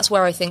them, and that's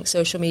where I think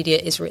social media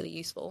is really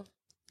useful.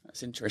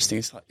 That's interesting.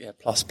 It's like, yeah,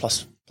 plus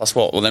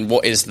what? Well, then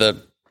what is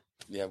that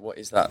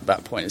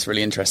point? It's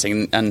really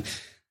interesting, and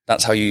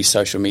that's how you use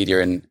social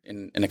media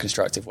in a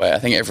constructive way. I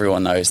think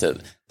everyone knows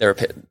that there are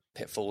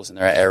pitfalls and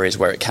there are areas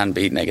where it can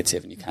be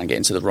negative and you can get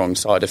into the wrong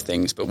side of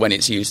things. But when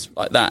it's used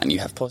like that and you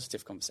have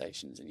positive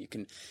conversations, and you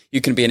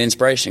can be an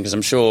inspiration, because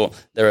I'm sure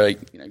there are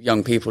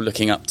young people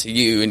looking up to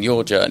you in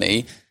your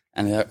journey,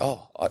 and they're like,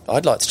 oh,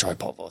 I'd like to try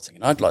pole vaulting,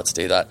 and I'd like to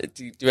do that.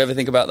 Do you ever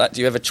think about that? Do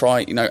you ever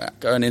try,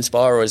 go and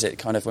inspire, or is it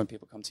kind of when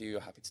people come to you,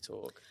 you're happy to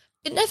talk?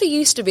 It never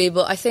used to be,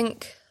 but I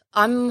think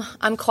I'm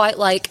quite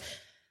like,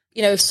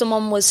 if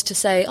someone was to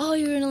say, oh,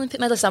 you're an Olympic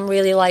medalist, I'm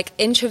really like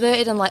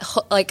introverted and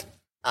like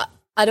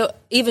I don't,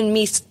 even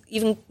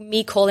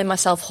me calling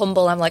myself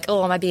humble, I'm like,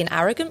 oh, am I being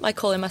arrogant by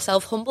calling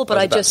myself humble? But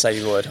I just say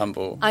the word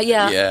humble.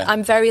 Yeah,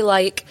 I'm very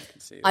like,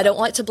 I don't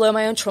like to blow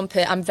my own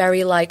trumpet. I'm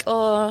very like,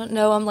 oh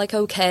no, I'm like,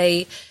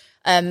 okay.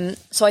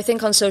 So I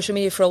think on social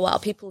media for a while,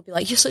 people will be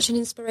like, you're such an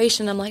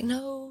inspiration. I'm like,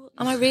 no,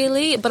 am I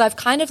really? But I've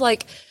kind of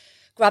like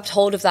grabbed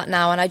hold of that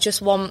now, and I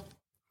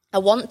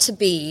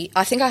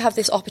think I have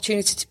this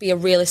opportunity to be a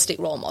realistic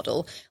role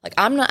model. Like,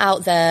 I'm not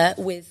out there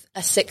with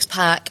a six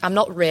pack. I'm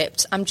not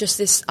ripped. I'm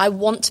just I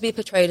want to be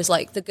portrayed as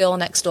like the girl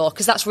next door,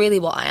 because that's really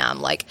what I am.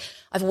 Like,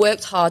 I've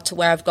worked hard to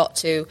where I've got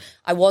to.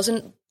 I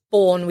wasn't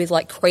born with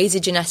like crazy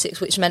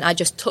genetics, which meant I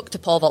just took to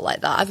pole vault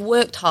like that. I've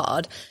worked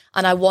hard,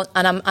 and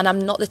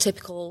I'm not the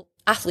typical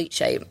athlete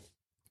shape.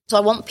 So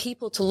I want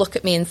people to look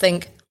at me and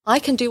think, I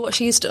can do what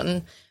she's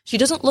done. She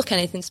doesn't look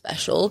anything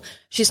special.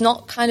 She's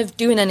not kind of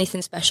doing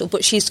anything special,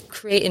 but she's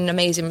creating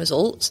amazing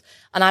results.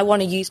 And I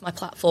want to use my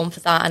platform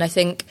for that. And I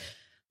think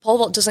pole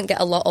vault doesn't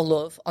get a lot of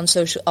love on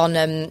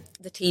the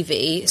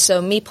TV.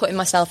 So me putting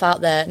myself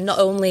out there not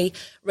only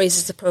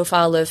raises the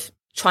profile of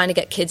trying to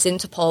get kids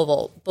into pole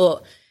vault,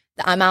 but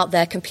that I'm out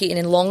there competing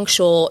in long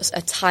shorts,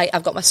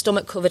 I've got my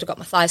stomach covered, I've got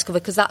my thighs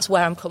covered, because that's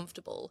where I'm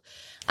comfortable.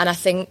 And I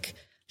think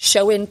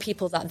showing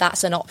people that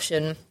that's an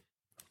option.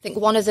 I think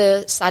one of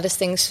the saddest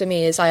things for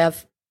me is I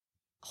have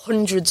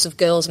hundreds of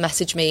girls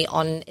message me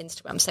on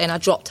Instagram saying I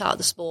dropped out of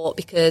the sport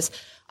because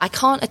I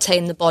can't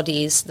attain the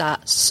bodies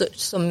that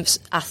some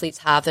athletes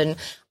have, and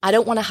I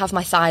don't want to have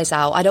my thighs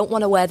out. I don't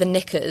want to wear the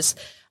knickers.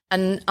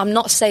 And I'm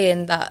not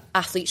saying that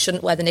athletes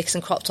shouldn't wear the knickers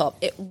and crop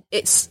top.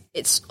 It's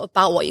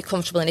about what you're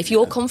comfortable in. If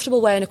you're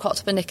comfortable wearing a crop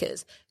top and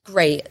knickers,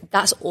 great,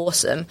 that's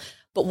awesome.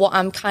 But what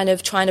I'm kind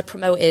of trying to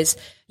promote is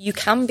you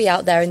can be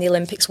out there in the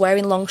Olympics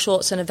wearing long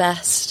shorts and a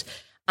vest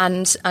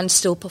and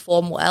still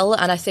perform well.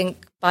 And I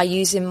think by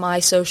using my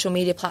social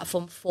media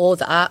platform for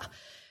that,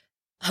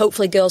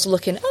 hopefully girls are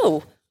looking,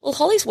 oh, well,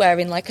 Holly's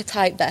wearing like a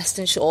tight vest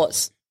and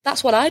shorts.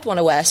 That's what I'd want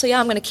to wear. So yeah,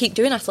 I'm going to keep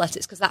doing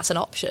athletics because that's an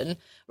option,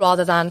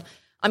 rather than,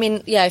 I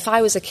mean, yeah, if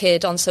I was a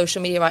kid on social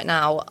media right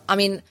now, I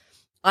mean,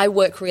 I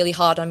work really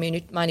hard on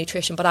my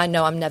nutrition, but I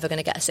know I'm never going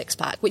to get a six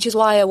pack, which is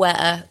why I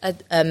wear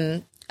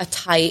a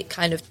tight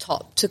kind of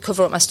top to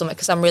cover up my stomach,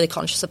 because I'm really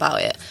conscious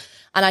about it.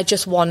 And I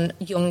just want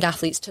young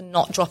athletes to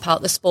not drop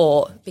out the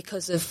sport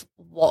because of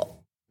what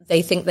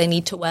they think they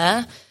need to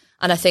wear.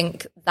 And I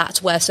think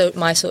that's where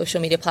my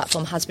social media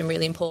platform has been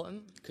really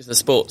important. Because the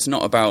sport's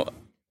not about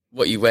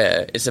what you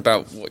wear; it's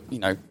about what you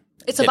know.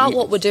 It's about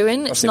what we're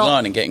doing. It's not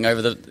line and getting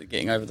over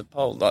the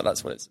pole. Like,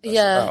 that's what it's.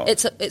 Yeah, about.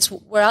 It's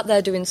we're out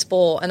there doing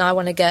sport, and I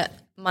want to get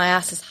my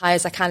ass as high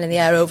as I can in the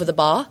air over the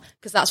bar,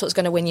 because that's what's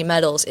going to win you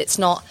medals. It's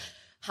not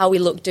how we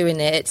look doing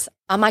it. It's,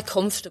 am I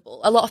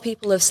comfortable? A lot of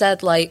people have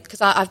said, like,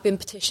 because I've been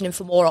petitioning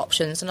for more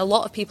options, and a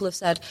lot of people have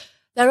said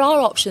there are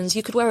options.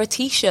 You could wear a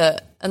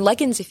t-shirt and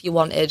leggings if you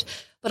wanted,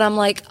 but I'm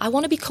like, I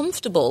want to be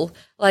comfortable.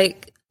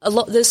 Like,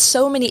 there's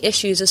so many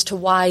issues as to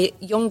why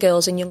young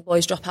girls and young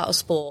boys drop out of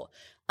sport.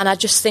 And I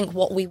just think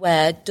what we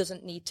wear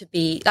doesn't need to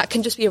be, that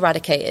can just be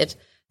eradicated.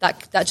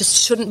 That just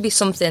shouldn't be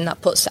something that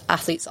puts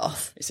athletes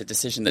off. It's a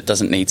decision that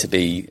doesn't need to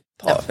be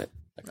part of it.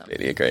 I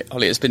completely agree.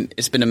 Holly, it's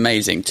been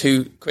amazing.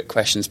 Two quick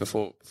questions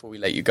before we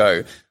let you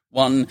go.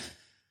 One,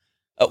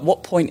 at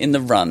what point in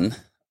the run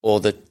or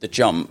the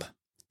jump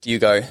do you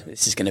go,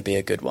 this is going to be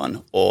a good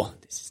one, or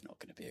this is not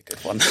going to be a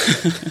good one?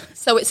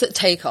 So it's at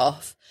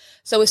takeoff.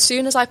 So as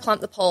soon as I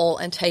plant the pole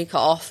and take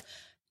off,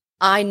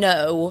 I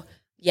know,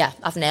 yeah,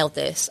 I've nailed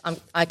this.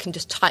 I can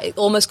just it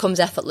almost comes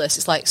effortless.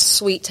 It's like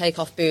sweet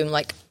takeoff, boom,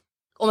 like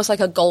almost like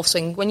a golf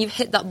swing. When you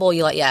hit that ball,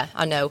 you're like, yeah,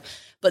 I know.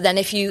 But then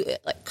if you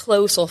like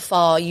close or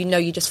far, you know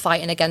you're just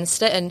fighting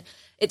against it, and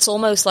it's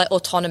almost like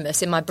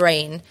autonomous in my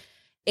brain.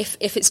 If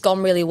it's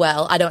gone really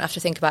well, I don't have to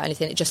think about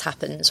anything. It just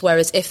happens.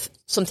 Whereas if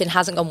something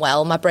hasn't gone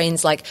well, my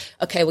brain's like,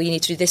 okay, well, you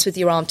need to do this with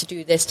your arm to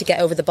do this to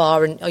get over the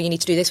bar, and you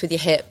need to do this with your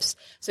hips.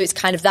 So it's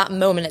kind of that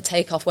moment at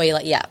takeoff where you're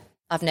like, yeah,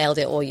 I've nailed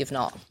it, or you've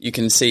not. You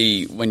can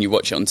see when you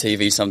watch it on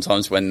TV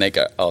sometimes when they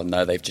go, oh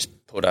no, they've just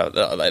pulled out.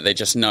 They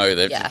just know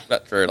they've just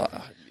got through. Like,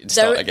 oh,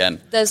 start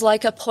again. There's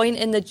like a point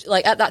in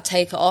the at that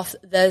takeoff.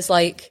 There's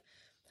like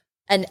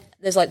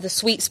the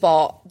sweet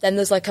spot. Then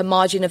there's like a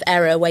margin of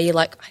error where you're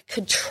like, I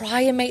could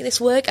try and make this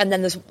work, and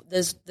then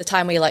there's the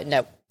time where you're like,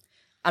 no,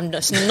 I'm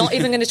just not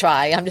even going to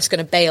try. I'm just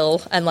going to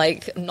bail, and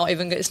like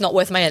it's not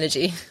worth my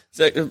energy.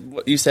 So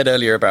what you said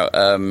earlier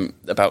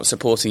about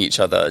supporting each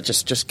other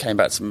just came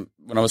back to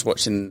when I was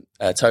watching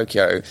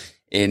Tokyo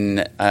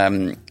in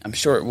I'm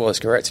sure it was,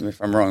 correct me if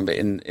I'm wrong, but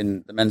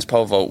in the men's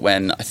pole vault,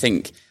 when I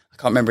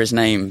can't remember his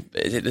name.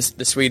 Is it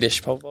the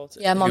Swedish pole vaulter?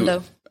 Yeah,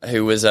 Mondo.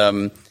 Who was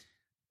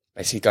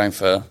basically going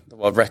for the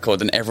world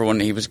record, and everyone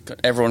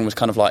was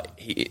kind of like,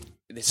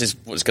 this is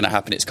what's going to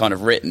happen. It's kind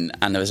of written,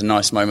 and there was a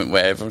nice moment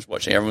where everyone was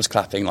watching, everyone was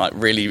clapping. Like,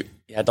 really,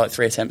 he had like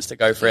 3 attempts to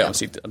go for it.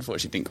 Obviously,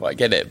 unfortunately, didn't quite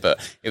get it, but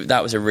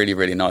that was a really,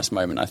 really nice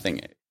moment. I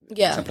think it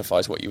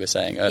exemplifies what you were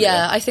saying earlier.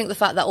 Yeah, I think the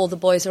fact that all the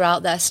boys are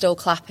out there still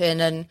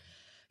clapping, and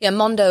yeah,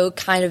 Mondo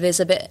kind of is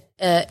a bit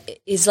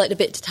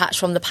detached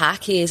from the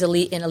pack. He is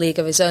in a league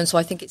of his own, so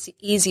I think it's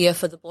easier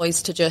for the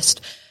boys to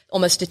just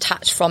almost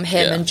detach from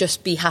him and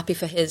just be happy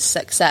for his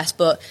success.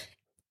 But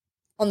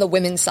on the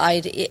women's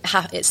side,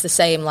 it's the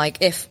same. Like,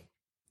 if,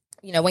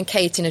 when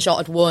Katie Najot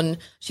had won,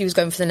 she was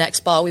going for the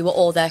next bar, we were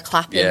all there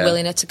clapping,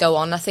 willing her to go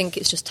on. I think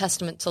it's just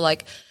testament to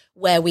like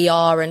where we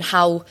are and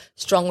how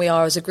strong we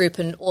are as a group,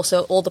 and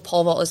also all the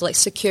pole vaulters like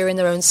securing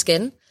their own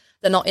skin.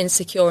 they're not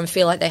insecure and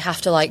feel like they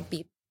have to like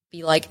be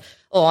like,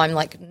 oh, I'm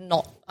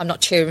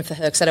not cheering for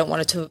her because I don't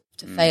want her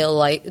to fail,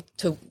 like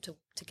to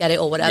get it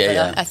or whatever.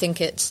 Yeah. I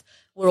think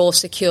we're all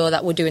secure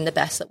that we're doing the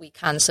best that we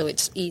can, so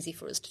it's easy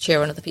for us to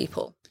cheer on other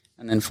people.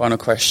 And then final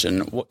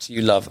question, what do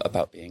you love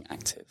about being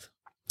active?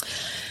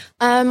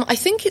 I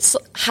think it's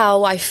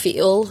how I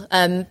feel,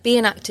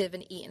 being active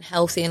and eating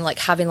healthy and like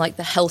having like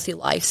the healthy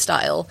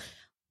lifestyle.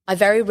 I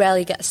very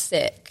rarely get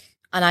sick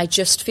and I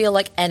just feel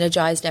like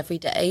energized every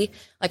day.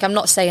 Like, I'm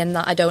not saying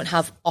that I don't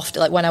have often,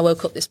 like when I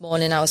woke up this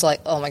morning, I was like,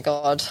 oh my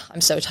God,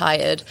 I'm so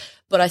tired.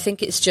 But I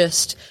think it's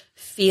just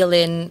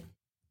feeling,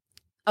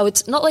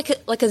 it's not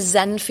like a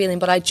zen feeling,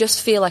 but I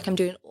just feel like I'm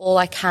doing all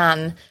I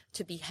can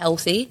to be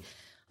healthy.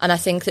 And I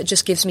think that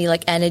just gives me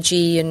like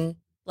energy and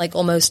like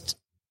almost,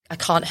 I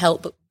can't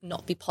help but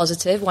not be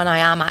positive when I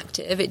am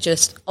active. It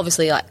just,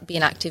 obviously, like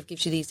being active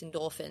gives you these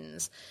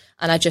endorphins.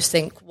 And I just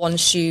think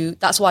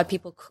that's why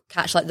people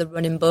catch like the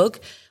running bug.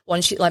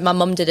 Like my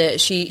mum did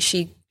it.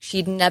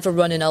 She'd never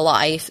run in her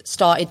life,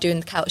 started doing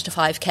the couch to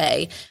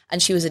 5K,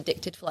 and she was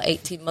addicted for like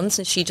 18 months.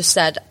 And she just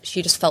said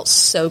she just felt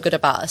so good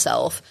about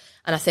herself.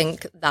 And I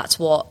think that's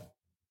what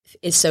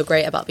is so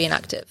great about being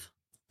active.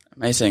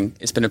 Amazing.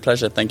 It's been a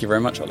pleasure. Thank you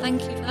very much, Holly.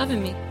 Thank you for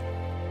having me.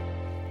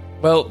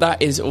 Well,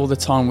 that is all the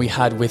time we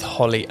had with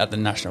Holly at the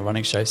National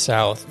Running Show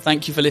South.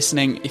 Thank you for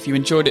listening. If you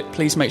enjoyed it,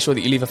 please make sure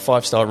that you leave a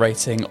 5-star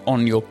rating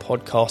on your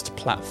podcast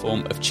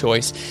platform of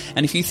choice.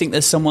 And if you think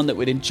there's someone that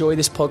would enjoy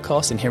this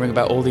podcast and hearing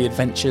about all the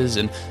adventures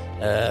and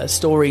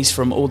stories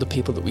from all the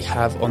people that we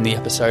have on the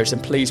episodes,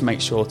 then please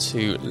make sure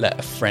to let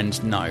a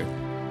friend know.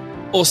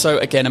 Also,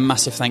 again, a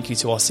massive thank you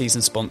to our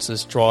season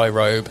sponsors, Dry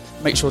Robe.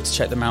 Make sure to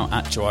check them out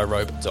at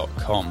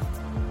dryrobe.com.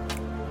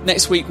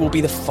 Next week will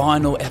be the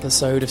final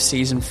episode of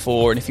Season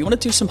 4, and if you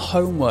want to do some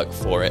homework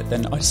for it,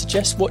 then I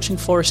suggest watching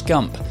Forrest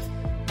Gump.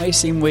 May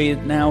seem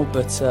weird now,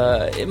 but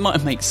it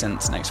might make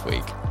sense next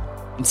week.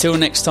 Until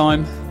next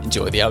time,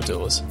 enjoy the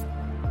outdoors.